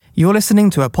You're listening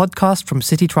to a podcast from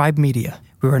City Tribe Media.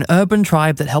 We're an urban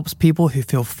tribe that helps people who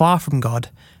feel far from God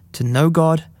to know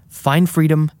God, find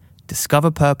freedom, discover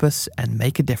purpose, and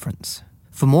make a difference.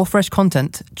 For more fresh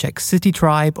content, check City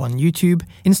Tribe on YouTube,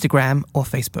 Instagram, or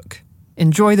Facebook.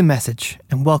 Enjoy the message,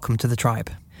 and welcome to the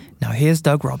tribe. Now here's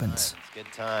Doug Robbins. It's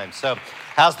good time. So,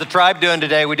 how's the tribe doing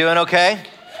today? We doing okay?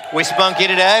 We spunky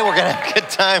today? We're going to have a good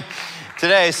time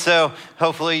today. So,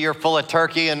 hopefully you're full of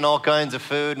turkey and all kinds of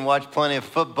food and watch plenty of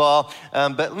football.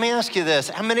 But let me ask you this.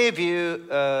 How many of you,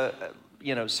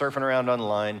 surfing around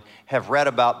online, have read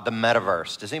about the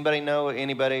metaverse? Does anybody know,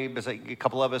 a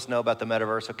couple of us know about the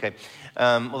metaverse? Okay.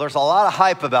 Well, there's a lot of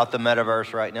hype about the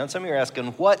metaverse right now. And some of you are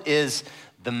asking, what is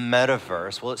the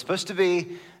metaverse? Well, it's supposed to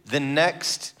be the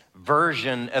next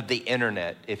version of the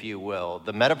internet, if you will.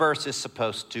 The metaverse is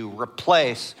supposed to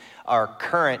replace our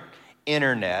current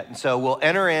internet. And so we'll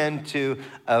enter into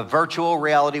a virtual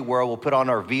reality world. We'll put on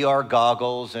our VR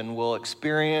goggles and we'll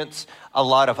experience a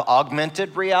lot of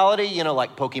augmented reality,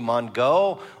 like Pokemon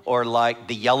Go or like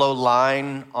the yellow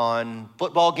line on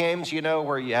football games,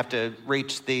 where you have to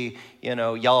reach the,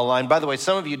 yellow line. By the way,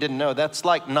 some of you didn't know, that's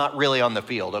like not really on the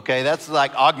field, okay? That's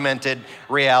like augmented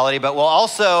reality, but we'll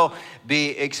also be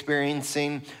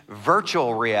experiencing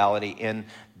virtual reality in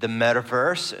the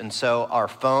metaverse. And so our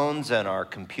phones and our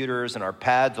computers and our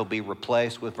pads will be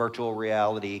replaced with virtual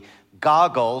reality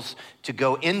goggles to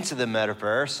go into the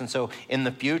metaverse. And so in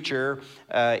the future,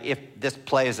 if this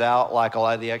plays out like a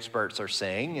lot of the experts are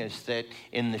saying, is that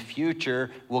in the future,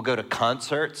 we'll go to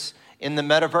concerts in the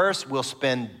metaverse. We'll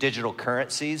spend digital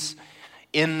currencies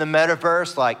in the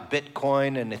metaverse, like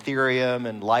Bitcoin and Ethereum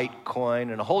and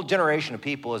Litecoin, and a whole generation of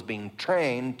people is being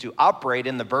trained to operate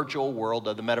in the virtual world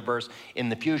of the metaverse in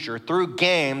the future through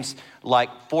games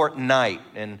like Fortnite.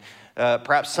 And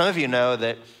perhaps some of you know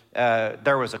that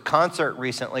there was a concert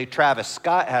recently. Travis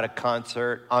Scott had a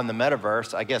concert on the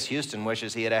metaverse. I guess Houston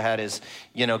wishes he had his,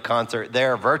 concert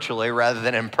there virtually rather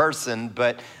than in person.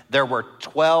 But there were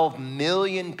 12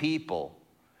 million people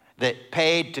that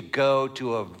paid to go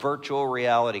to a virtual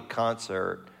reality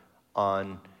concert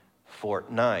on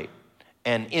Fortnite.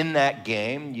 And in that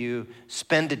game, you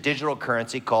spend a digital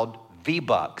currency called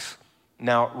V-Bucks.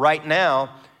 Now, right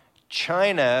now,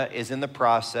 China is in the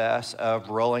process of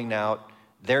rolling out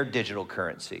their digital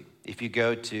currency. If you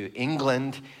go to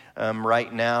England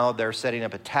right now, they're setting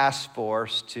up a task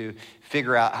force to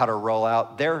figure out how to roll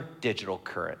out their digital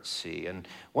currency. And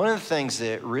one of the things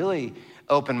that really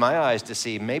opened my eyes to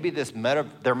see maybe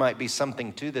there might be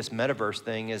something to this metaverse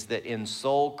thing is that in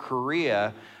Seoul,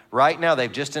 Korea, right now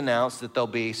they've just announced that they'll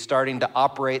be starting to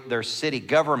operate their city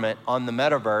government on the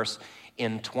metaverse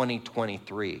in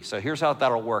 2023. So here's how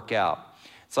that'll work out.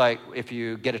 It's like if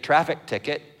you get a traffic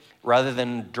ticket, rather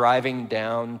than driving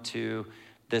down to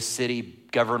the city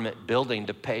government building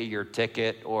to pay your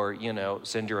ticket or,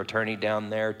 send your attorney down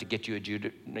there to get you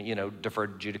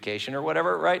deferred adjudication or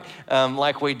whatever, right?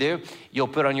 Like we do, you'll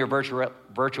put on your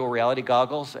virtual reality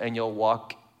goggles and you'll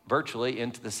walk virtually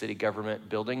into the city government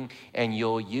building and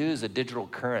you'll use a digital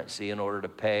currency in order to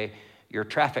pay your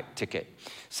traffic ticket.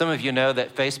 Some of you know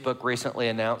that Facebook recently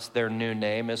announced their new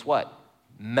name is what?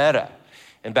 Meta.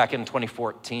 And back in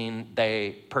 2014,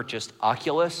 they purchased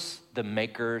Oculus, the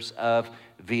makers of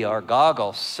VR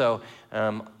goggles. So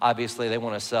obviously they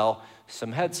want to sell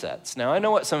some headsets. Now I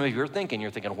know what some of you are thinking. You're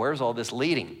thinking, where's all this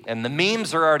leading? And the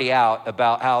memes are already out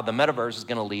about how the metaverse is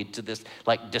going to lead to this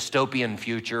like dystopian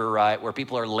future, right? Where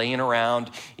people are laying around,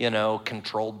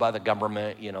 controlled by the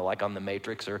government, like on the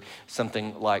Matrix or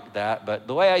something like that. But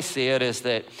the way I see it is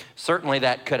that certainly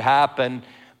that could happen,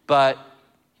 but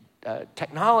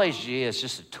technology is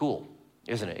just a tool,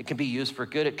 isn't it? It can be used for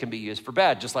good, it can be used for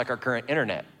bad, just like our current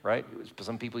internet, right?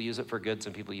 Some people use it for good,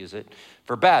 some people use it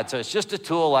for bad. So it's just a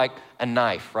tool like a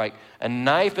knife, right? A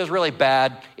knife is really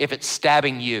bad if it's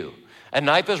stabbing you. A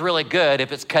knife is really good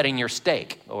if it's cutting your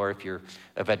steak, or if you're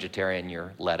a vegetarian,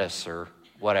 your lettuce or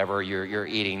whatever you're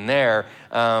eating there.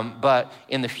 But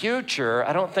in the future,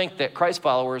 I don't think that Christ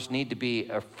followers need to be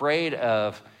afraid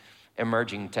of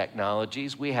emerging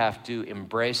technologies. We have to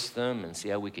embrace them and see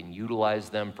how we can utilize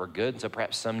them for good. So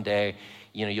perhaps someday,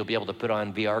 you'll be able to put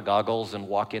on VR goggles and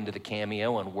walk into the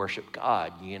Cameo and worship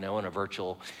God, in a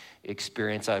virtual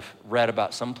experience. I've read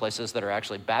about some places that are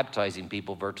actually baptizing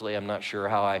people virtually. I'm not sure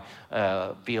how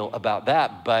I feel about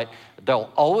that, but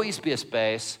there'll always be a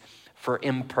space for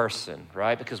in-person,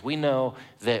 right? Because we know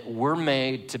that we're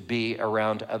made to be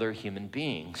around other human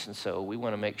beings. And so we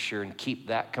want to make sure and keep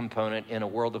that component in a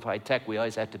world of high tech. We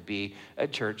always have to be a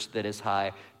church that is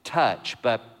high touch.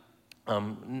 But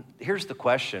here's the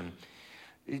question.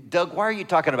 Doug, why are you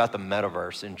talking about the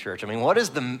metaverse in church? I mean, what does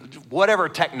whatever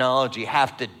technology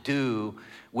have to do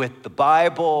with the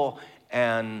Bible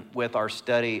and with our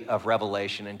study of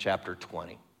Revelation in chapter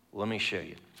 20? Let me show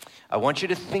you. I want you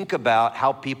to think about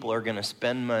how people are going to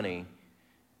spend money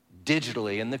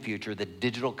digitally in the future, the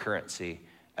digital currency,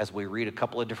 as we read a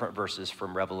couple of different verses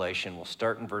from Revelation. We'll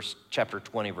start in chapter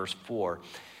 20, verse 4. It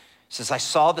says, I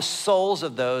saw the souls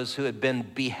of those who had been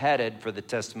beheaded for the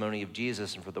testimony of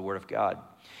Jesus and for the word of God,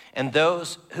 and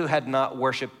those who had not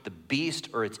worshiped the beast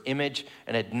or its image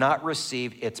and had not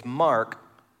received its mark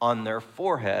on their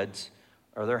foreheads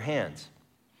or their hands.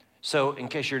 So in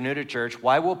case you're new to church,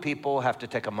 why will people have to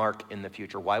take a mark in the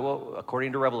future?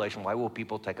 According to Revelation, why will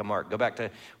people take a mark? Go back to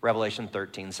Revelation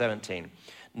 13:17.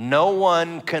 No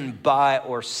one can buy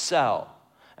or sell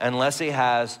unless he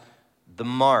has the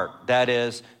mark, that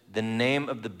is, the name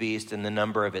of the beast and the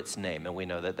number of its name. And we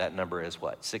know that number is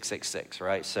what? 666,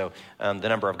 right? So the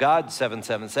number of God,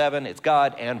 777. It's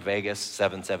God, and Vegas,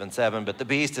 777. But the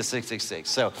beast is 666.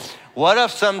 So what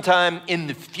if sometime in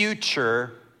the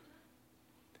future,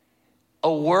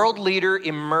 a world leader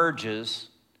emerges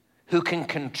who can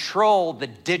control the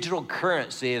digital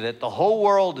currency that the whole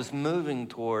world is moving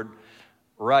toward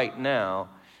right now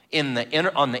on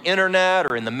the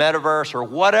internet or in the metaverse or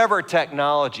whatever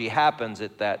technology happens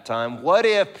at that time? What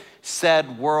if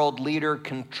said world leader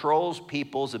controls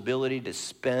people's ability to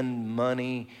spend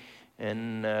money?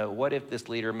 And what if this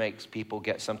leader makes people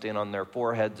get something on their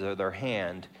foreheads or their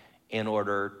hand in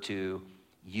order to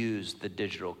use the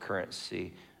digital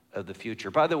currency of the future?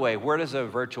 By the way, where does a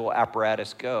virtual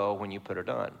apparatus go when you put it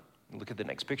on? Look at the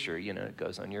next picture. It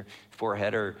goes on your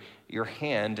forehead or your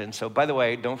hand. And so, by the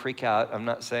way, don't freak out. I'm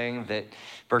not saying that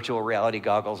virtual reality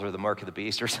goggles are the mark of the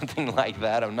beast or something like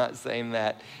that. I'm not saying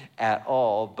that at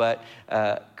all. But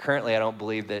currently, I don't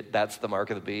believe that that's the mark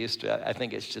of the beast. I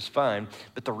think it's just fine.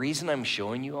 But the reason I'm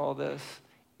showing you all this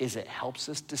is it helps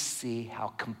us to see how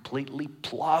completely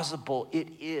plausible it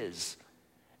is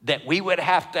that we would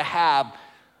have to have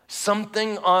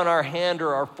something on our hand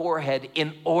or our forehead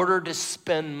in order to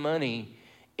spend money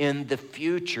in the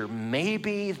future.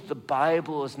 Maybe the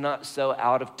Bible is not so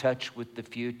out of touch with the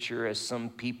future as some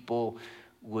people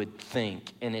would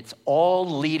think. And it's all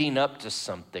leading up to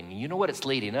something. You know what it's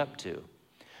leading up to?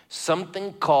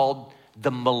 Something called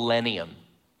the millennium.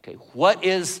 Okay, what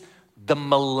is the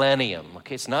millennium?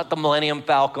 Okay, it's not the Millennium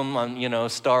Falcon on,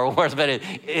 Star Wars, but it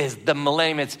is the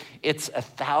millennium. It's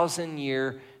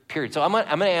 1,000-year period. So I'm going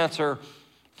to answer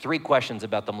 3 questions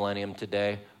about the millennium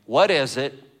today. What is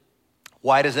it?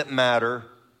 Why does it matter?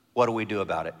 What do we do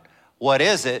about it? What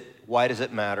is it? Why does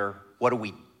it matter? What do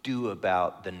we do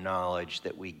about the knowledge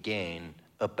that we gain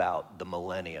about the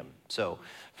millennium? So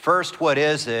first, what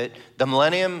is it? The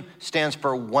millennium stands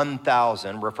for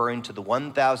 1,000, referring to the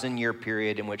 1,000-year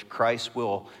period in which Christ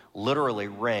will literally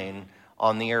reign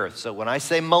on the earth. So when I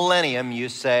say millennium, you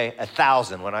say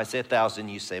 1,000. When I say 1,000,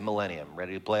 you say millennium.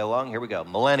 Ready to play along? Here we go.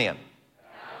 Millennium.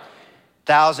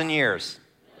 1,000 years.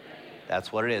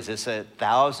 That's what it is. It's a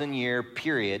 1,000-year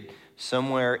period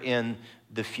somewhere in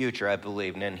the future, I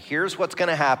believe. And here's what's going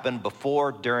to happen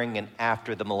before, during, and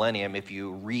after the millennium if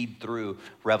you read through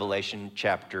Revelation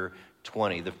chapter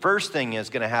 20. The first thing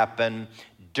is going to happen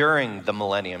during the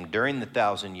millennium, during the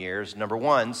 1,000 years. Number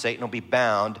one, Satan will be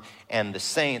bound, and the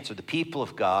saints or the people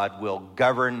of God will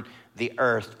govern the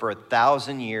earth for a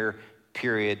 1,000-year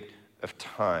period of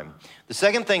time. The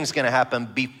second thing is going to happen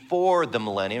before the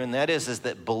millennium, and that is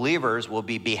that believers will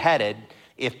be beheaded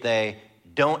if they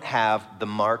don't have the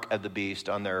mark of the beast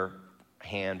on their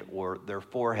hand or their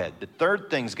forehead. The third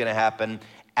thing is going to happen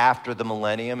after the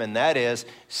millennium, and that is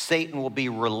Satan will be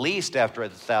released after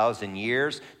 1,000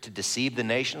 years to deceive the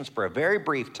nations for a very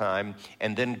brief time,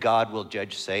 and then God will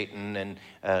judge Satan and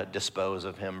dispose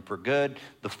of him for good.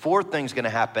 The fourth thing is going to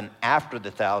happen after the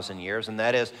 1,000 years, and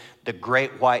that is the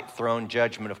great white throne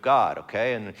judgment of God,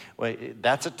 okay? And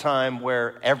that's a time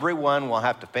where everyone will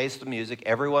have to face the music,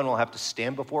 everyone will have to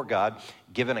stand before God,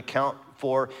 give an account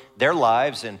for their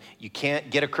lives, and you can't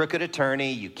get a crooked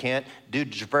attorney, you can't do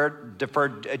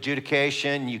deferred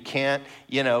adjudication, you can't,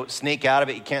 sneak out of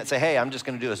it, you can't say, hey, I'm just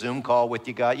going to do a Zoom call with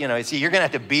you, God. See, you're going to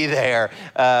have to be there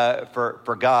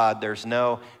for God. There's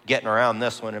no getting around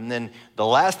this one. And then the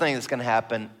last thing that's going to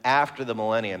happen after the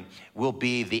millennium will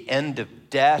be the end of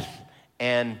death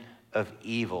and of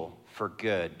evil for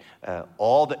good.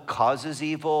 All that causes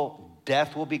evil,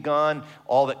 death will be gone.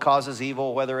 All that causes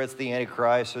evil, whether it's the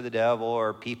Antichrist or the devil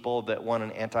or people that want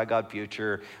an anti-God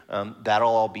future, that'll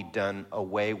all be done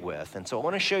away with. And so I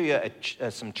want to show you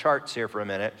some charts here for a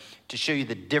minute to show you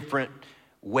the different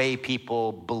way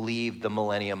people believe the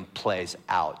millennium plays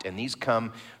out. And these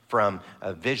come from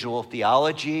visual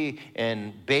theology.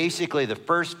 And basically the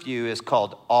first view is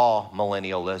called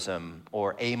all-millennialism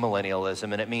or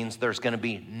amillennialism, and it means there's going to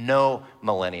be no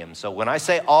millennium. So when I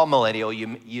say all-millennial,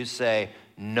 you say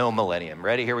no millennium.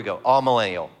 Ready? Here we go.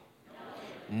 All-millennial.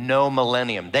 No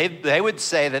millennium. They would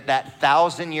say that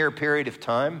 1,000-year period of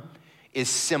time is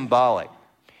symbolic,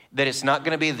 that it's not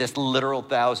going to be this literal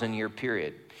 1,000-year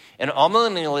period. And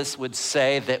amillennialists would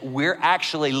say that we're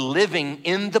actually living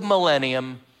in the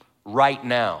millennium right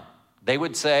now. They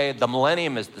would say the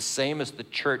millennium is the same as the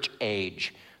church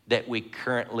age that we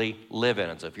currently live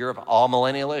in. And so if you're an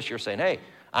all-millennialist, you're saying, hey,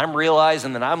 I'm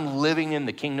realizing that I'm living in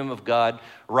the kingdom of God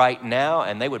right now.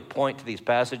 And they would point to these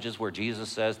passages where Jesus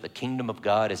says the kingdom of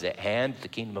God is at hand. The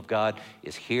kingdom of God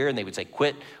is here. And they would say,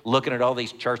 quit looking at all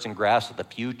these charts and graphs of the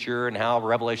future and how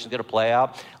Revelation is going to play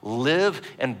out. Live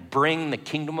and bring the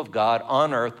kingdom of God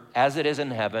on earth as it is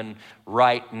in heaven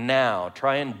right now.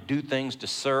 Try and do things to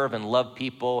serve and love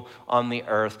people on the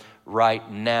earth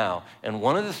right now. And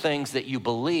one of the things that you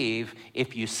believe,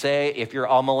 if you're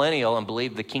all millennial and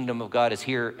believe the kingdom of God is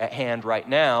here at hand right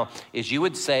now, is you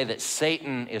would say that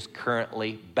Satan is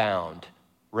currently bound.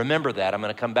 Remember that. I'm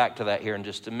going to come back to that here in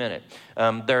just a minute.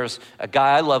 There's a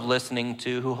guy I love listening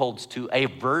to who holds to a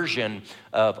version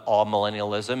of all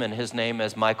millennialism, and his name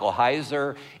is Michael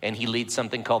Heiser, and he leads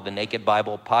something called the Naked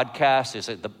Bible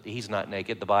podcast. He's not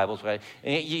naked, the Bible's right.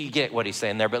 You get what he's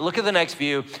saying there. But look at the next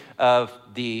view of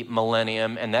the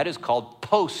millennium, and that is called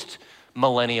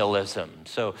post-millennialism.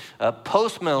 So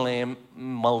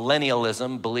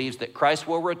post-millennialism believes that Christ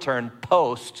will return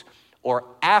post or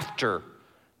after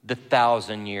the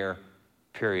 1,000-year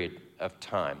period of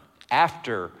time.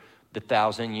 After the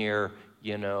 1,000-year,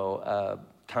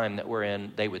 time that we're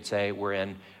in, they would say we're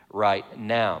in right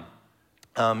now.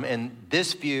 And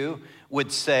this view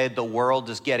would say the world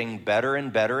is getting better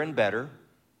and better and better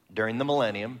during the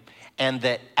millennium, and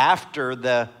that after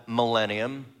the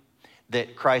millennium,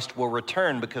 that Christ will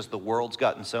return because the world's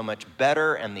gotten so much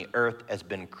better and the earth has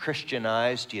been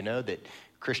Christianized, that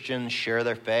Christians share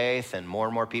their faith and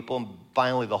more people. And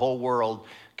finally, the whole world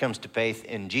comes to faith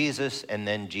in Jesus, and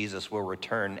then Jesus will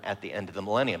return at the end of the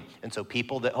millennium. And so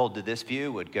people that hold to this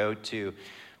view would go to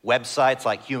websites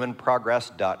like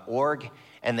humanprogress.org,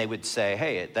 and they would say,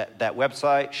 hey, that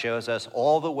website shows us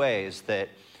all the ways that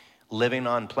living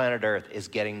on planet Earth is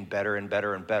getting better and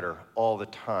better and better all the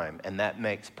time. And that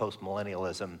makes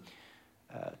postmillennialism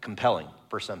compelling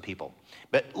for some people.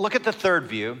 But look at the third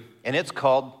view, and it's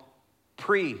called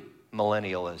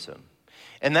premillennialism.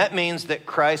 And that means that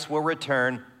Christ will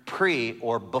return pre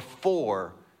or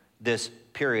before this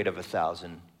period of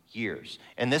 1,000 years.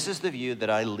 And this is the view that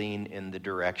I lean in the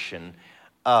direction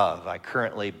of. I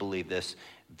currently believe this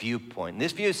viewpoint.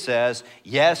 This view says,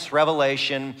 yes,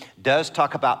 Revelation does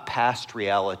talk about past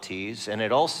realities, and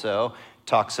it also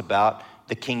talks about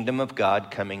the kingdom of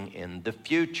God coming in the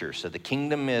future. So the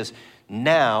kingdom is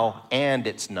now and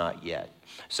it's not yet.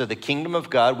 So the kingdom of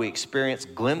God, we experience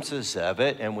glimpses of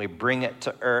it, and we bring it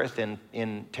to earth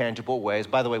in tangible ways.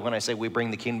 By the way, when I say we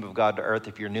bring the kingdom of God to earth,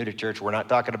 if you're new to church, we're not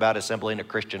talking about assembling a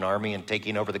Christian army and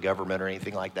taking over the government or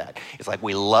anything like that. It's like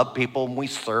we love people and we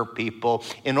serve people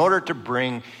in order to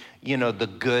bring, the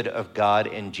good of God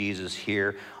and Jesus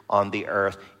here on the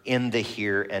earth in the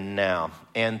here and now.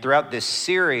 And throughout this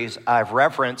series, I've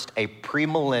referenced a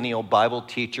premillennial Bible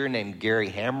teacher named Gary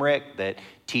Hamrick that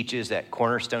teaches at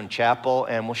Cornerstone Chapel,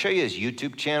 and we'll show you his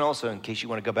YouTube channel, so in case you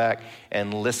want to go back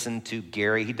and listen to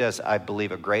Gary, he does, I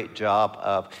believe, a great job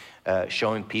of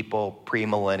showing people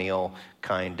premillennial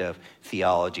kind of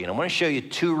theology. And I want to show you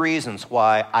two reasons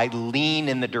why I lean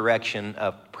in the direction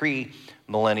of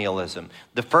premillennialism.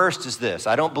 The first is this: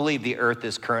 I don't believe the earth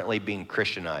is currently being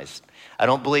Christianized. I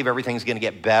don't believe everything's going to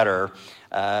get better.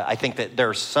 I think that there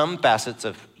are some facets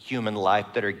of human life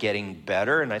that are getting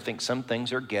better, and I think some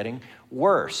things are getting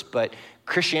worse. But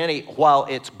Christianity, while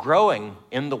it's growing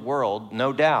in the world,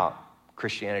 no doubt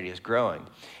Christianity is growing.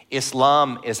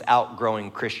 Islam is outgrowing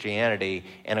Christianity,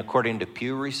 and according to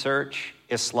Pew Research,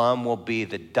 Islam will be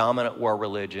the dominant world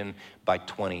religion by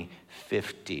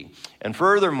 2050. And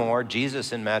furthermore,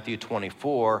 Jesus in Matthew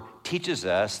 24 teaches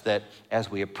us that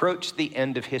as we approach the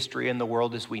end of history in the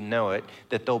world as we know it,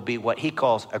 that there'll be what he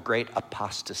calls a great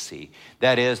apostasy.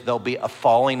 That is, there'll be a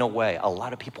falling away. A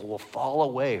lot of people will fall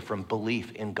away from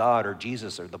belief in God or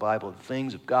Jesus or the Bible, the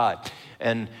things of God.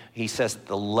 And he says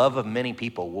the love of many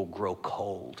people will grow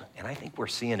cold. And I think we're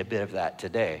seeing a bit of that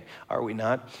today, are we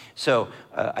not? So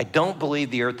I don't believe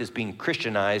the earth is being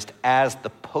Christianized as the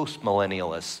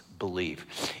postmillennialists believe.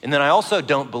 And then I also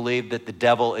don't believe that the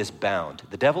devil is bound.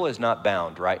 The devil is not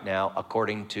bound right now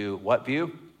according to what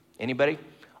view? Anybody?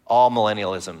 all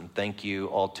millennialism. Thank you,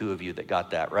 all two of you that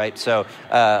got that, right? So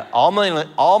all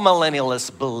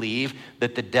millennialists believe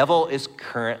that the devil is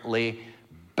currently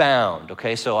bound,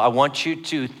 okay? So I want you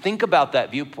to think about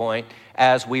that viewpoint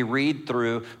as we read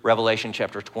through Revelation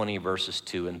chapter 20, verses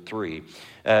 2 and 3.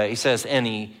 He says, and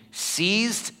he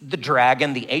seized the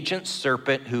dragon, the ancient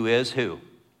serpent, who is who?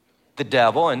 The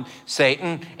devil and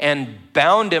Satan, and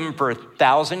bound him for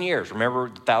 1,000 years. Remember,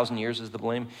 1,000 years is the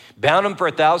blame? Bound him for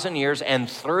 1,000 years and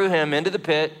threw him into the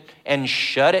pit and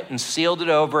shut it and sealed it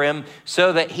over him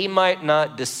so that he might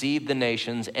not deceive the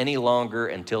nations any longer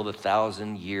until the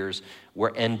 1,000 years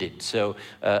were ended. So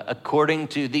according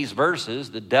to these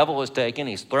verses, the devil is taken,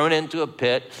 he's thrown into a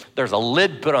pit, there's a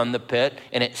lid put on the pit,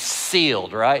 and it's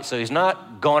sealed, right? So he's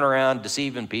not going around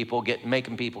deceiving people,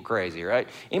 making people crazy, right?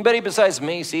 Anybody besides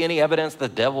me see any evidence the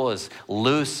devil is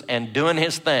loose and doing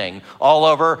his thing all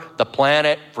over the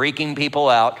planet, freaking people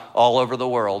out all over the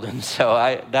world? And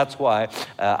so that's why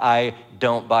I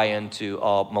don't buy into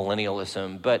all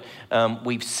millennialism. But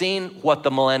we've seen what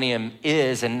the millennium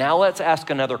is, and now let's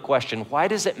ask another question. Why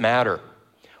does it matter?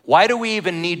 Why do we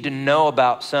even need to know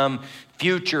about some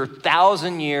future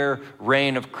 1,000-year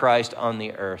reign of Christ on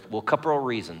the earth? Well, a couple of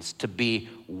reasons: to be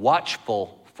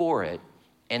watchful for it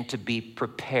and to be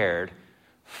prepared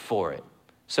for it.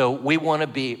 So we want to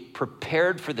be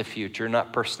prepared for the future,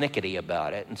 not persnickety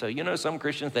about it. And so, some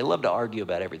Christians, they love to argue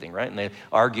about everything, right? And they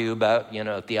argue about,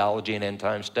 theology and end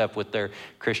time stuff with their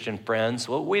Christian friends.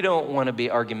 Well, we don't want to be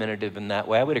argumentative in that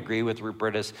way. I would agree with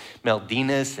Rupertus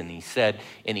Maldinus, and he said,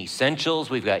 in essentials,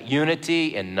 we've got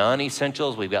unity. In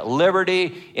non-essentials, we've got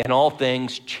liberty. In all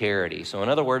things, charity. So in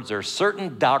other words, there are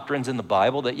certain doctrines in the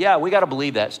Bible that, we got to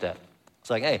believe that stuff. It's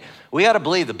like, hey, we got to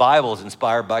believe the Bible is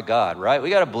inspired by God, right?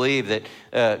 We got to believe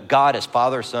that God is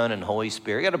Father, Son, and Holy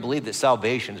Spirit. We got to believe that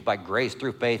salvation is by grace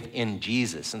through faith in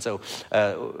Jesus. And so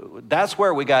that's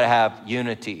where we got to have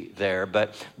unity there.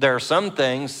 But there are some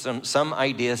things, some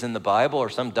ideas in the Bible or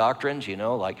some doctrines,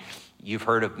 like you've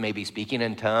heard of maybe speaking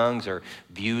in tongues or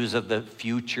views of the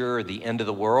future or the end of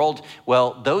the world.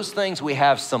 Well, those things we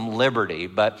have some liberty,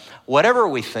 but whatever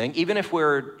we think, even if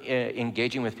we're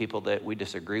engaging with people that we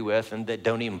disagree with and that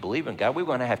don't even believe in God, we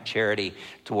want to have charity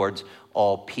towards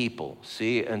all people,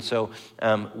 see? And so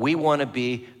we want to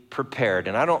be prepared.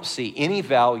 And I don't see any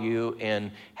value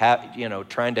in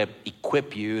trying to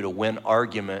equip you to win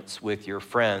arguments with your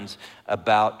friends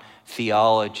about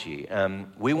theology.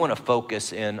 We want to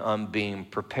focus in on being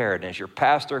prepared. And as your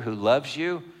pastor who loves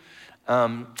you,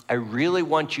 I really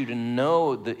want you to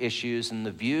know the issues and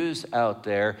the views out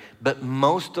there, but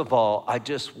most of all, I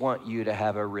just want you to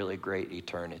have a really great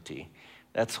eternity.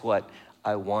 That's what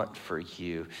I want for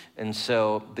you. And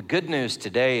so the good news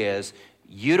today is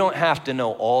you don't have to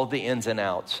know all the ins and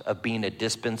outs of being a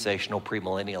dispensational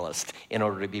premillennialist in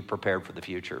order to be prepared for the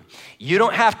future. You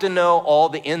don't have to know all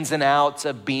the ins and outs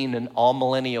of being an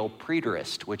all-millennial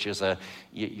preterist, which is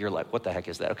you're like, what the heck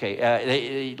is that?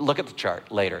 Okay, look at the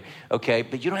chart later, okay?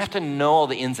 But you don't have to know all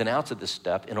the ins and outs of this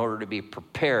stuff in order to be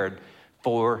prepared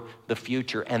for the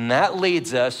future. And that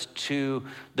leads us to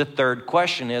the third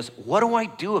question is, what do I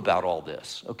do about all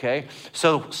this, okay?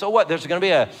 So what? There's going to be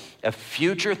a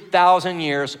future 1,000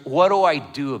 years. What do I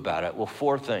do about it? Well,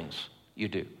 4 things you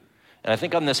do. And I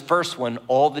think on this first one,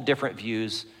 all the different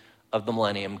views of the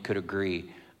millennium could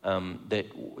agree that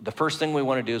the first thing we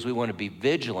want to do is we want to be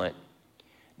vigilant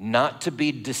not to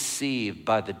be deceived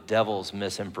by the devil's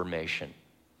misinformation.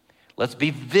 Let's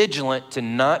be vigilant to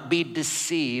not be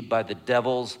deceived by the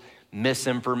devil's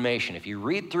misinformation. If you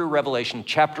read through Revelation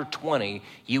chapter 20,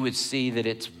 you would see that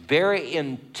it's very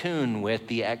in tune with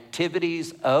the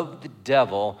activities of the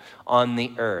devil on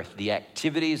the earth, the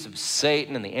activities of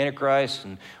Satan and the Antichrist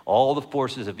and all the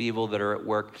forces of evil that are at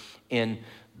work in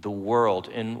the world.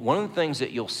 And one of the things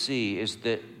that you'll see is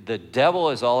that the devil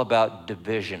is all about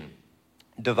division.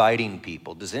 Dividing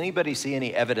people. Does anybody see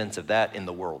any evidence of that in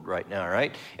the world right now,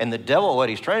 right? And the devil, what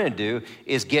he's trying to do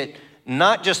is get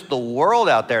not just the world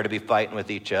out there to be fighting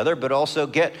with each other, but also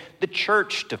get the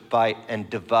church to fight and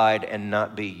divide and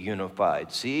not be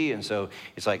unified. See? And so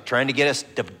it's like trying to get us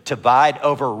to divide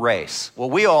over race. Well,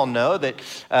 we all know that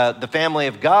the family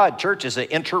of God, church, is an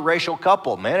interracial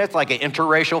couple. Man, it's like an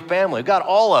interracial family. We've got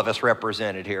all of us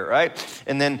represented here, right?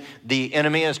 And then the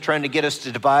enemy is trying to get us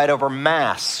to divide over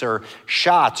masks or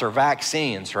shots or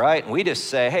vaccines, right? And we just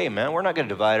say, hey, man, we're not going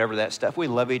to divide over that stuff. We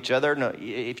love each other. No,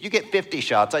 if you get 50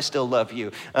 shots, I still love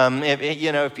you.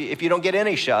 If you don't get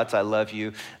any shots, I love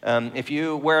you. If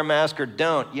you wear a mask or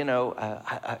don't,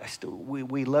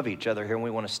 we love each other here and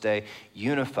we want to stay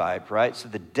unified, right? So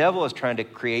the devil is trying to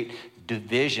create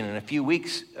division. And a few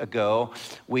weeks ago,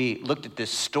 we looked at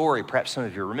this story, perhaps some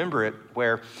of you remember it,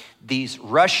 where these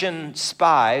Russian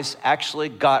spies actually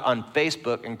got on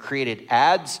Facebook and created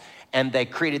ads, and they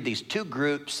created these two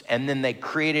groups, and then they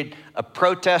created a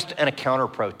protest and a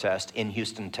counter-protest in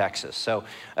Houston, Texas. So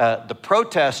the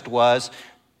protest was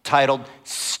titled,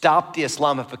 Stop the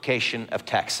Islamification of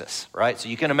Texas, right? So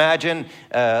you can imagine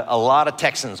a lot of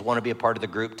Texans want to be a part of the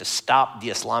group to stop the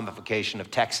Islamification of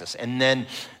Texas. And then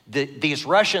these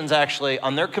Russians actually,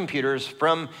 on their computers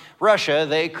from Russia,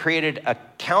 they created a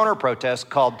counter-protest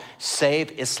called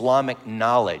Save Islamic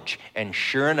Knowledge. And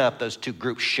sure enough, those two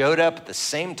groups showed up at the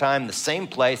same time, the same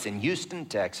place in Houston,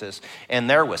 Texas, and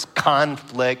there was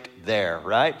conflict there,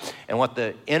 right? And what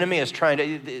the enemy is trying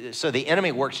to, so the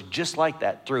enemy works just like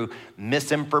that through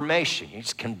misinformation.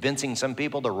 He's convincing some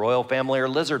people the royal family are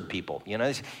lizard people. You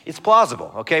know, it's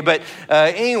plausible, okay? But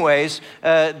anyways,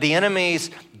 the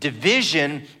enemy's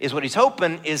division is what he's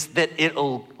hoping is that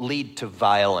it'll lead to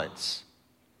violence.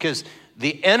 Because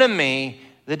the enemy,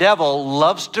 the devil,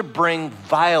 loves to bring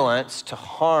violence to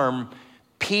harm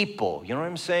people. You know what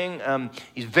I'm saying?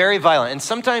 He's very violent. And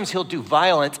sometimes he'll do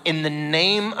violence in the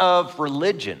name of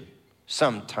religion,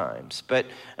 sometimes. But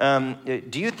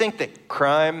do you think that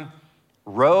crime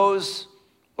rose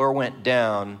or went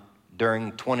down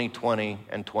during 2020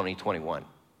 and 2021?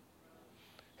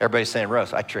 Everybody's saying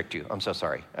rose. I tricked you. I'm so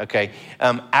sorry. Okay.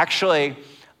 Actually,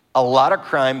 a lot of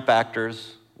crime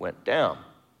factors went down.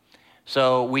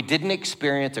 So we didn't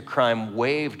experience a crime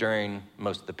wave during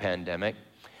most of the pandemic,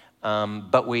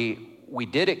 but we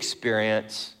did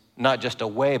experience not just a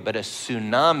wave, but a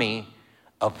tsunami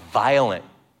of violent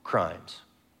crimes.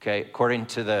 Okay, according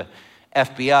to the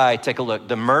FBI, take a look.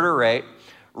 The murder rate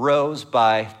rose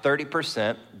by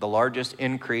 30%, the largest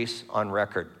increase on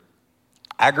record.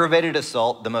 Aggravated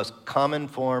assault, the most common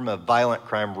form of violent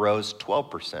crime, rose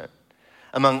 12%.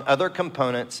 Among other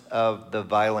components of the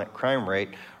violent crime rate,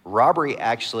 robbery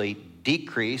actually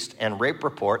decreased and rape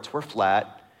reports were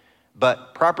flat,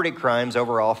 but property crimes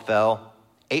overall fell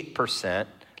 8%,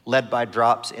 led by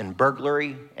drops in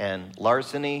burglary and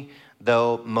larceny,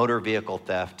 though motor vehicle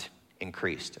theft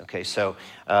increased. Okay, so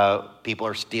people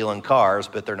are stealing cars,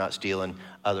 but they're not stealing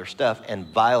other stuff, and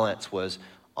violence was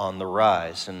on the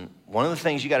rise. And one of the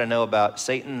things you got to know about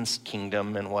Satan's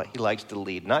kingdom and what he likes to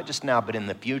lead, not just now, but in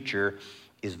the future,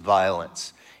 is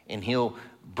violence. And he'll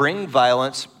bring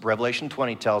violence, Revelation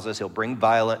 20 tells us, he'll bring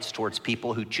violence towards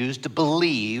people who choose to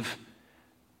believe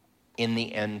in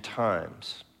the end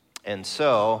times. And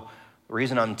so, the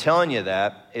reason I'm telling you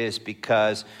that is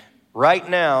because right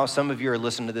now, some of you are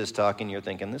listening to this talk and you're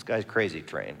thinking, this guy's crazy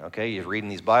train, okay? You're reading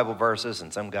these Bible verses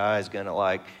and some guy's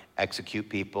gonna execute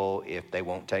people if they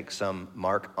won't take some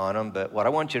mark on them. But what I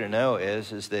want you to know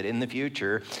is that in the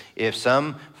future, if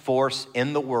some force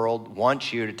in the world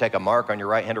wants you to take a mark on your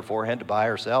right hand or forehead to buy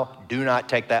or sell, do not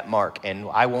take that mark. And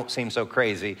I won't seem so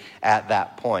crazy at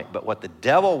that point. But what the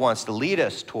devil wants to lead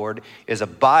us toward is a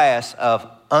bias of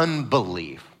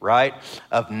unbelief, right?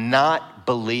 Of not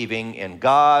believing in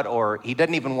God, or he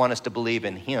doesn't even want us to believe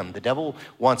in him. The devil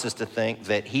wants us to think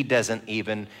that he doesn't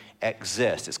even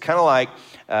exist. It's kind of like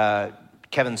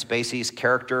Kevin Spacey's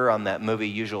character on that movie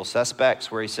Usual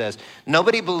Suspects, where he says,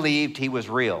 nobody believed he was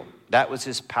real. That was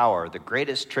his power. The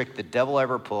greatest trick the devil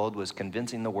ever pulled was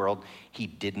convincing the world he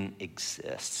didn't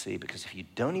exist. See, because if you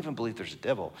don't even believe there's a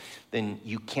devil, then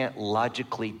you can't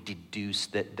logically deduce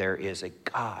that there is a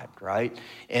God, right?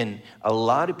 And a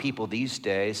lot of people these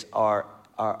days are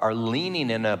leaning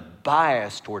in a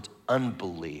bias towards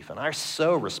unbelief. And I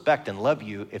so respect and love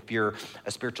you if you're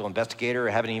a spiritual investigator or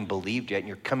haven't even believed yet and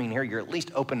you're coming here, you're at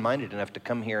least open-minded enough to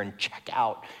come here and check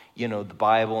out, the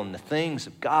Bible and the things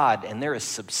of God. And there is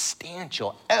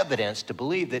substantial evidence to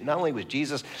believe that not only was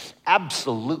Jesus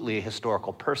absolutely a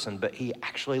historical person, but he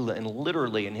actually and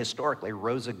literally and historically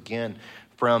rose again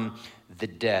from the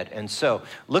dead. And so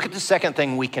look at the second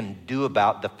thing we can do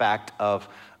about the fact of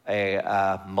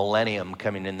a millennium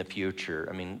coming in the future.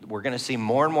 I mean, we're going to see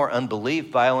more and more unbelief,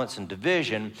 violence, and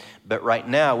division, but right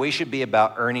now we should be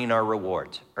about earning our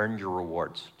rewards. Earn your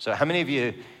rewards. So how many of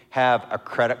you have a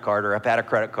credit card or have had a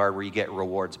credit card where you get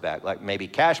rewards back, like maybe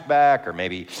cash back or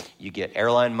maybe you get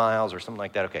airline miles or something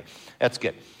like that? Okay, that's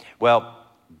good. Well,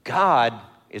 God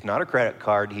is not a credit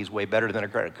card. He's way better than a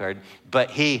credit card,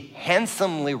 but he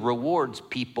handsomely rewards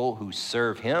people who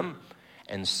serve him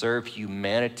and serve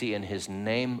humanity in his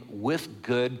name with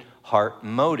good heart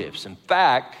motives. In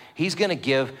fact, he's going to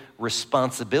give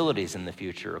responsibilities in the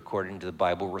future, according to the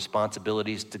Bible,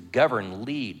 responsibilities to govern,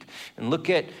 lead. And look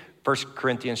at 1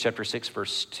 Corinthians chapter 6,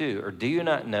 verse 2. Or do you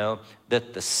not know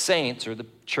that the saints or the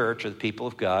church or the people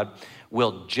of God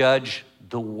will judge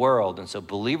the world. And so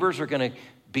believers are going to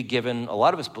be given, a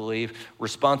lot of us believe,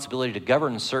 responsibility to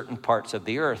govern certain parts of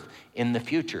the earth in the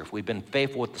future. If we've been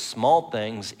faithful with the small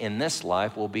things in this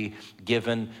life, we'll be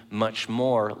given much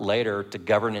more later to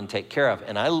govern and take care of.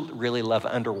 And I really love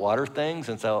underwater things,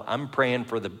 and so I'm praying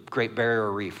for the Great Barrier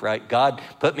Reef, right? God,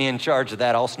 put me in charge of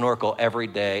that. I'll snorkel every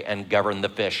day and govern the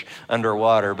fish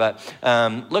underwater. But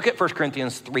look at 1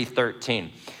 Corinthians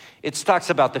 3:13. It talks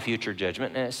about the future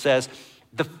judgment, and it says,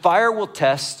 the fire will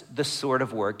test the sort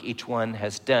of work each one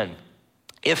has done.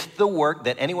 If the work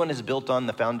that anyone has built on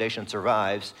the foundation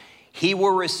survives, he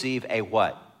will receive a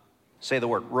what? Say the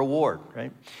word, reward,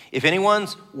 right? If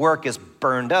anyone's work is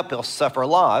burned up, he'll suffer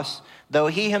loss, though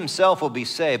he himself will be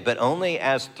saved, but only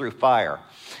as through fire.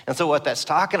 And so what that's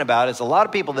talking about is a lot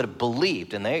of people that have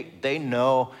believed, and they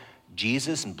know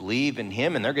Jesus and believe in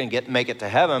him, and they're going to make it to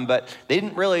heaven, but they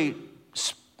didn't really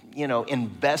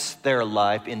invest their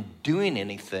life in doing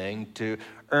anything to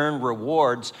earn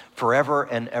rewards forever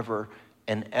and ever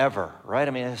and ever, right?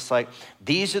 I mean, it's like,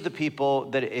 these are the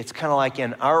people that it's kind of like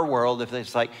in our world, if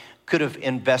it's like, could have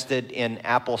invested in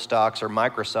Apple stocks or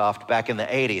Microsoft back in the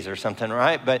 80s or something,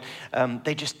 right? But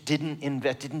they just didn't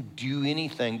didn't do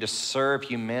anything to serve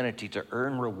humanity, to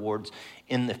earn rewards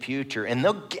in the future. And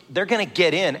they're going to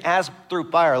get in as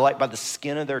through fire, like by the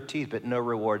skin of their teeth, but no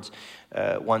rewards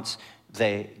once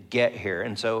they get here.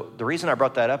 And so the reason I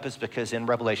brought that up is because in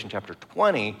Revelation chapter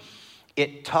 20,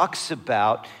 it talks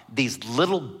about these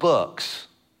little books.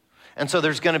 And so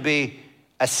there's going to be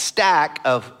a stack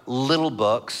of little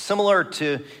books, similar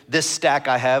to this stack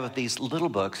I have of these little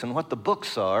books. And what the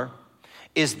books are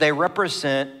is they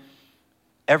represent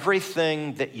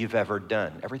everything that you've ever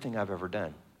done, everything I've ever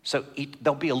done. So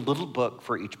there'll be a little book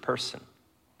for each person.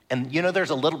 And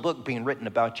there's a little book being written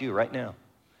about you right now.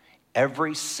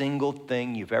 Every single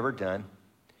thing you've ever done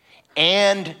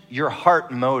and your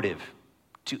heart motive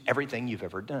to everything you've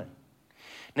ever done.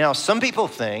 Now, some people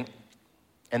think,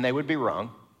 and they would be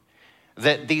wrong,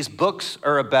 that these books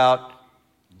are about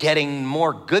getting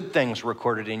more good things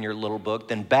recorded in your little book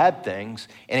than bad things.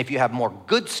 And if you have more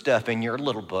good stuff in your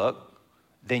little book,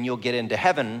 then you'll get into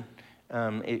heaven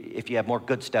if you have more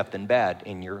good stuff than bad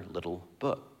in your little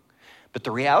book. But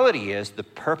the reality is the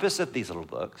purpose of these little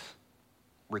books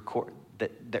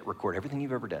that record everything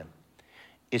you've ever done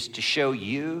is to show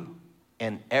you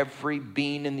and every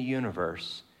being in the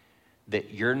universe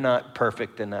that you're not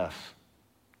perfect enough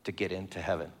to get into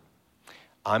heaven.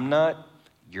 I'm not,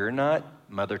 you're not,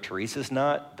 Mother Teresa's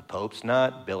not, the Pope's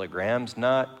not, Billy Graham's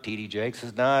not, T.D. Jakes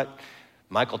is not,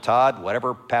 Michael Todd,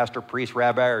 whatever pastor, priest,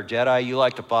 rabbi, or Jedi you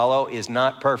like to follow, is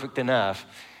not perfect enough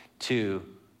to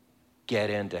get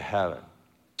into heaven.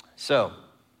 So,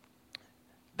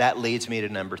 that leads me to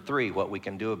number 3, what we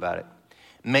can do about it.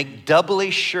 Make doubly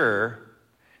sure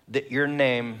that your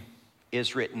name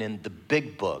is written in the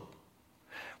big book.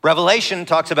 Revelation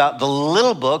talks about the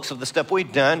little books of the stuff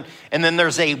we've done, and then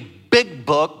there's a big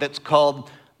book that's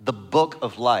called the Book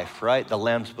of Life, right? The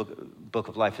Lamb's Book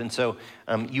of Life. And so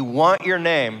you want your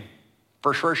name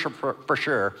for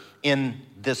sure in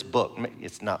this book.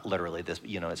 It's not literally this,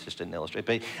 it's just an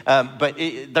illustration. But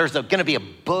there's going to be a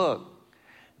book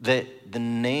that the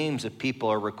names of people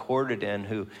are recorded in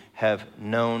who have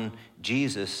known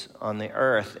Jesus on the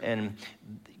earth. And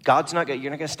you're not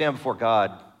going to stand before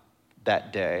God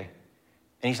that day.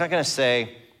 And he's not going to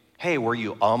say, hey, were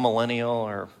you all millennial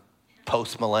or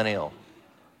post-millennial?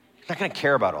 He's not going to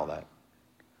care about all that.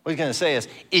 What he's going to say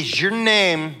is your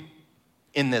name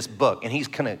in this book? And he's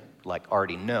going to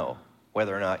already know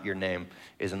whether or not your name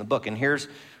is in the book. And here's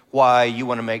why you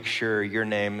want to make sure your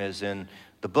name is in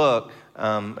the book,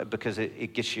 because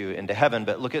it gets you into heaven.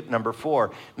 But look at number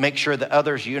 4. Make sure that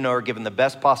others are given the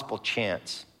best possible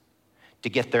chance to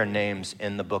get their names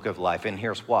in the book of life. And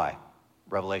here's why.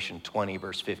 Revelation 20,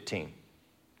 verse 15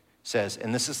 says,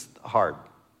 and this is hard.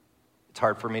 It's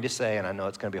hard for me to say, and I know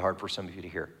it's going to be hard for some of you to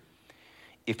hear.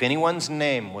 If anyone's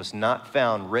name was not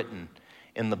found written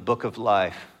in the book of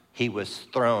life, he was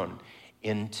thrown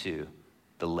into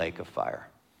the lake of fire.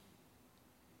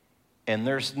 And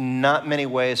there's not many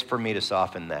ways for me to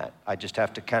soften that. I just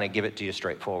have to kind of give it to you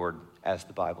straightforward as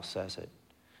the Bible says it.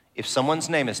 If someone's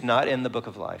name is not in the book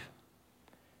of life,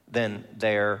 then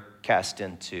they're cast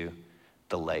into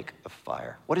the lake of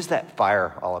fire. What is that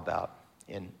fire all about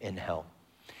in hell?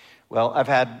 Well,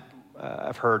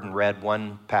 I've heard and read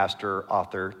one pastor,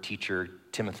 author, teacher,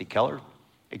 Timothy Keller,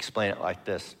 explain it like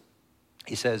this.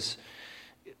 He says,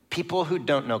 people who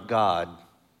don't know God,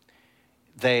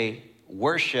 they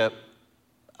worship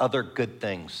other good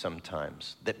things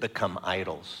sometimes that become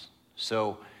idols.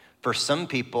 So For some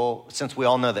people, since we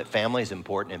all know that family is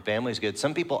important and family is good,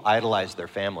 some people idolize their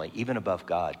family, even above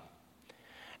God.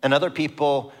 And other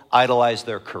people idolize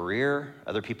their career.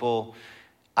 Other people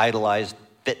idolize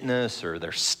fitness or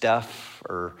their stuff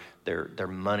or their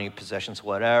money, possessions,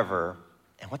 whatever.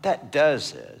 And what that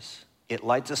does is it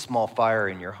lights a small fire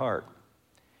in your heart.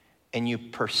 And you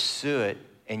pursue it,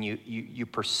 and you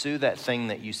pursue that thing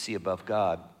that you see above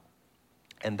God,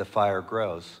 and the fire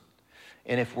grows.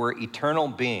 And if we're eternal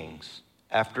beings,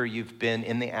 after you've been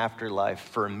in the afterlife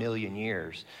for 1,000,000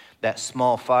 years, that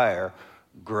small fire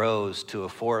grows to a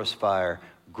forest fire,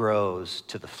 grows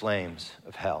to the flames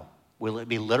of hell. Will it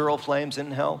be literal flames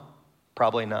in hell?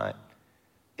 Probably not.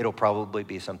 It'll probably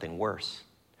be something worse.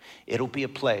 It'll be a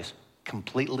place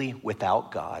completely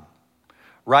without God.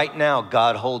 Right now,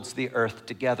 God holds the earth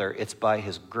together. It's by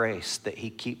his grace that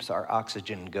he keeps our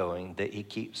oxygen going, that he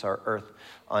keeps our earth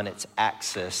on its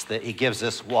axis, that he gives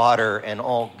us water and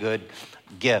all good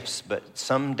gifts. But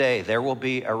someday there will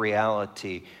be a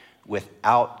reality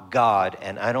without God,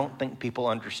 and I don't think people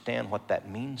understand what that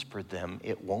means for them.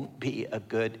 It won't be a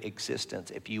good existence.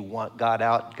 If you want God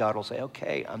out, God will say,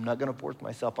 okay, I'm not going to force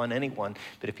myself on anyone,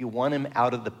 but if you want him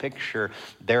out of the picture,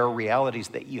 there are realities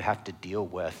that you have to deal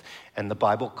with, and the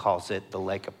Bible calls it the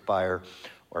lake of fire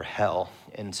or hell.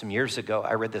 And some years ago,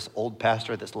 I read this old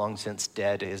pastor that's long since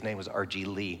dead. His name was R.G.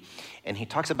 Lee. And he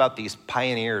talks about these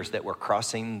pioneers that were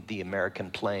crossing the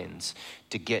American plains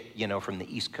to get, from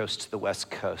the East Coast to the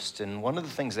West Coast. And one of the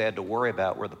things they had to worry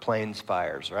about were the plains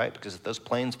fires, right? Because if those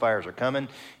plains fires are coming,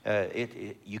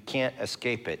 you can't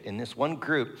escape it. In this one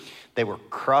group, they were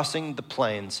crossing the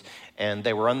plains, and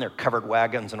they were on their covered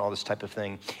wagons and all this type of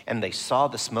thing. And they saw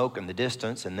the smoke in the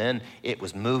distance, and then it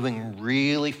was moving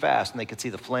really fast, and they could see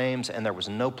the flames, and there was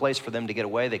no place for them to get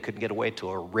away. They couldn't get away to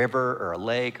a river or a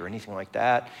lake or anything like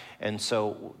that. And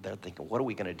so they're thinking, what are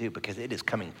we going to do? Because it is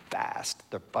coming fast.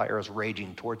 The fire is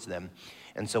raging towards them.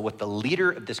 And so what the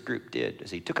leader of this group did is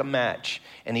he took a match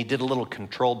and he did a little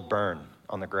controlled burn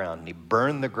on the ground. And he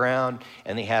burned the ground,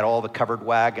 and he had all the covered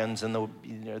wagons and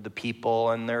the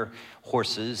people and their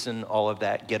horses and all of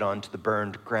that get onto the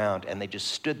burned ground. And they just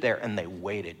stood there and they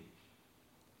waited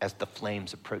as the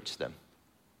flames approached them.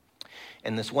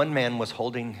 And this one man was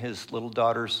holding his little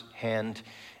daughter's hand,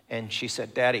 and she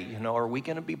said, Daddy, are we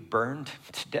going to be burned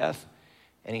to death?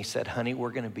 And he said, honey,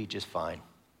 we're going to be just fine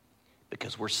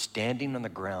because we're standing on the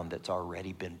ground that's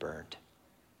already been burned.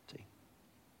 See?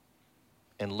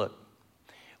 And look,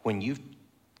 when you've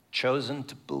chosen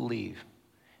to believe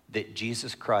that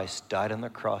Jesus Christ died on the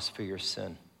cross for your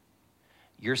sin,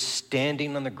 you're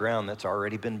standing on the ground that's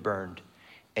already been burned,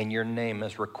 and your name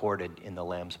is recorded in the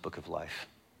Lamb's Book of Life.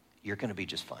 You're going to be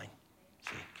just fine.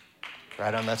 See?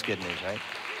 Right on, that's good news, right?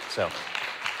 So,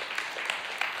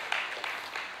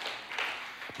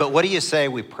 but what do you say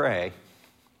we pray?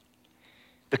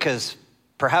 Because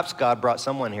perhaps God brought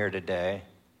someone here today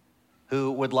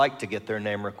who would like to get their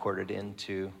name recorded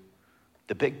into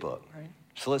the big book, right?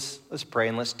 So let's pray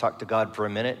and let's talk to God for a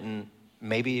minute. And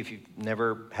maybe if you've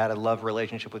never had a love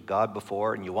relationship with God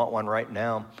before and you want one right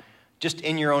now, just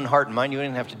in your own heart and mind, you don't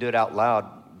even have to do it out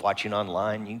loud watching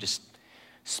online. You can just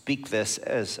speak this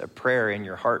as a prayer in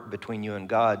your heart between you and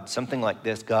God. Something like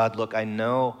this: God, look, I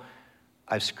know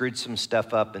I've screwed some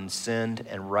stuff up and sinned,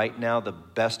 and right now, the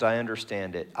best I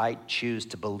understand it, I choose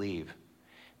to believe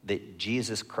that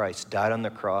Jesus Christ died on the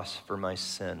cross for my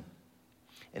sin,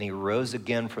 and he rose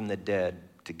again from the dead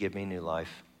to give me new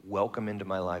life. Welcome into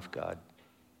my life, God.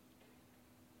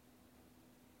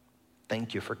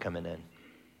 Thank you for coming in.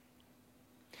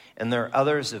 And there are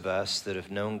others of us that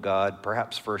have known God,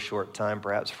 perhaps for a short time,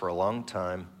 perhaps for a long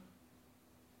time.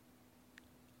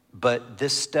 But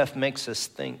this stuff makes us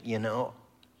think,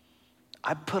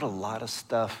 I put a lot of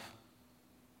stuff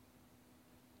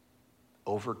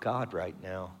over God right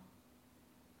now.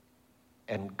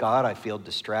 And God, I feel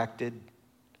distracted.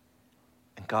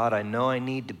 And God, I know I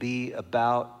need to be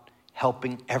about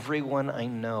helping everyone I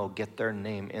know get their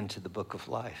name into the book of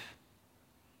life.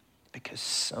 Because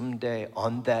someday,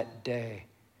 on that day,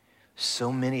 so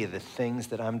many of the things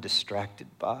that I'm distracted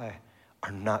by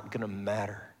are not going to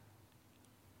matter.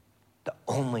 The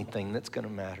only thing that's going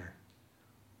to matter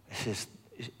is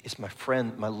my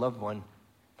friend, my loved one,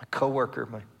 my coworker,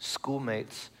 my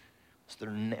schoolmates,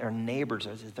 our neighbors,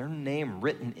 their name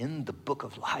written in the book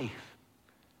of life.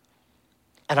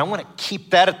 And I want to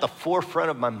keep that at the forefront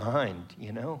of my mind,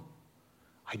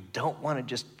 I don't want to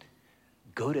just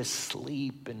go to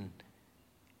sleep and,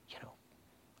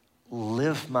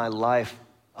 live my life,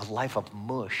 a life of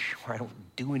mush, where I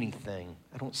don't do anything.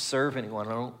 I don't serve anyone.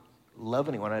 I don't love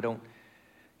anyone. I don't,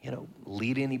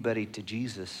 lead anybody to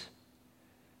Jesus.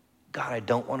 God, I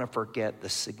don't want to forget the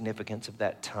significance of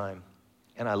that time.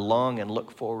 And I long and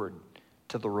look forward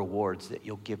to the rewards that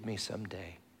you'll give me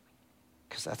someday,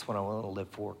 because that's what I want to live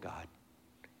for, God.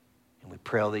 And we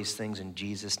pray all these things in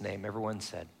Jesus' name. Everyone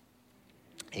said,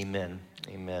 amen,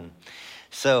 amen.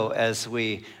 So as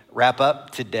we wrap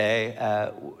up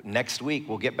today, next week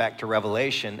we'll get back to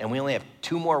Revelation, and we only have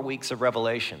 2 more weeks of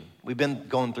Revelation. We've been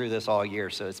going through this all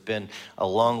year, so it's been a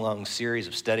long, long series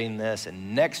of studying this,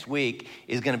 and next week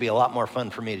is going to be a lot more fun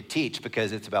for me to teach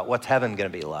because it's about what's heaven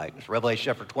going to be like. It's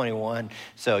Revelation chapter 21,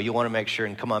 so you want to make sure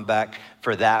and come on back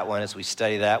for that one as we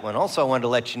study that one. Also, I wanted to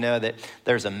let you know that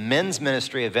there's a men's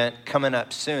ministry event coming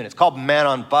up soon. It's called Man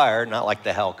on Fire, not like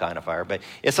the hell kind of fire, but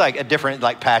it's like a different,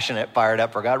 like passionate, fired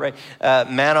up for God, right?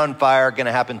 Man on Fire, going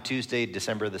to happen Tuesday,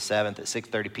 December the 7th at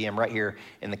 6:30 p.m. right here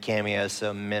in the Cameos.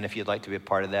 So men, if you'd like to be a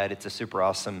part of that, it's a super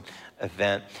awesome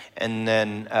event. And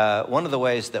then one of the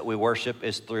ways that we worship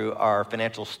is through our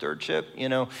financial stewardship,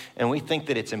 and we think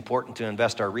that it's important to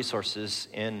invest our resources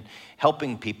in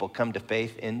helping people come to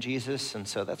faith in Jesus. And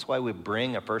so that's why we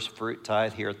bring a first fruit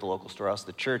tithe here at the local storehouse of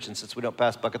the church. And since we don't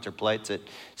pass buckets or plates at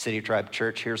City Tribe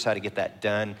Church, here's how to get that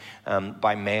done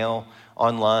by mail.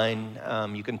 Online,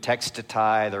 you can text to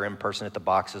tithe or in person at the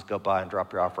boxes. Go by and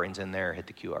drop your offerings in there, hit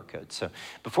the QR code. So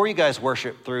before you guys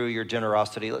worship through your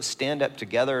generosity, let's stand up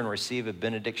together and receive a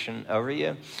benediction over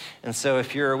you. And so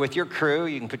if you're with your crew,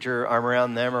 you can put your arm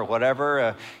around them or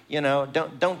whatever.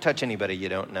 Don't touch anybody you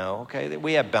don't know, okay?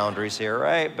 We have boundaries here,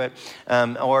 right? But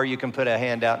or you can put a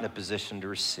hand out in a position to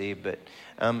receive. But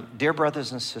dear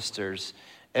brothers and sisters,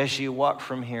 as you walk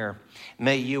from here,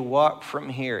 may you walk from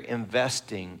here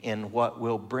investing in what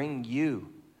will bring you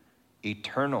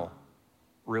eternal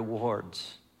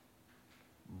rewards,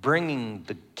 bringing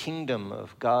the kingdom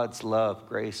of God's love,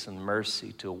 grace, and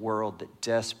mercy to a world that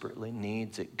desperately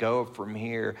needs it. Go from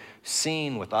here,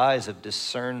 seen with eyes of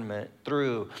discernment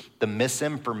through the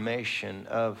misinformation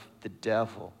of the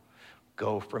devil.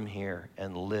 Go from here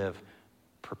and live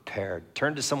prepared.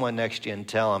 Turn to someone next to you and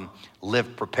tell them,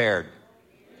 live prepared.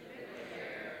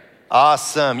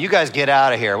 Awesome. You guys get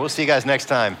out of here. We'll see you guys next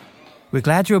time. We're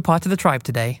glad you were part of the tribe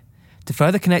today. To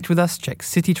further connect with us, check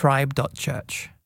citytribe.church.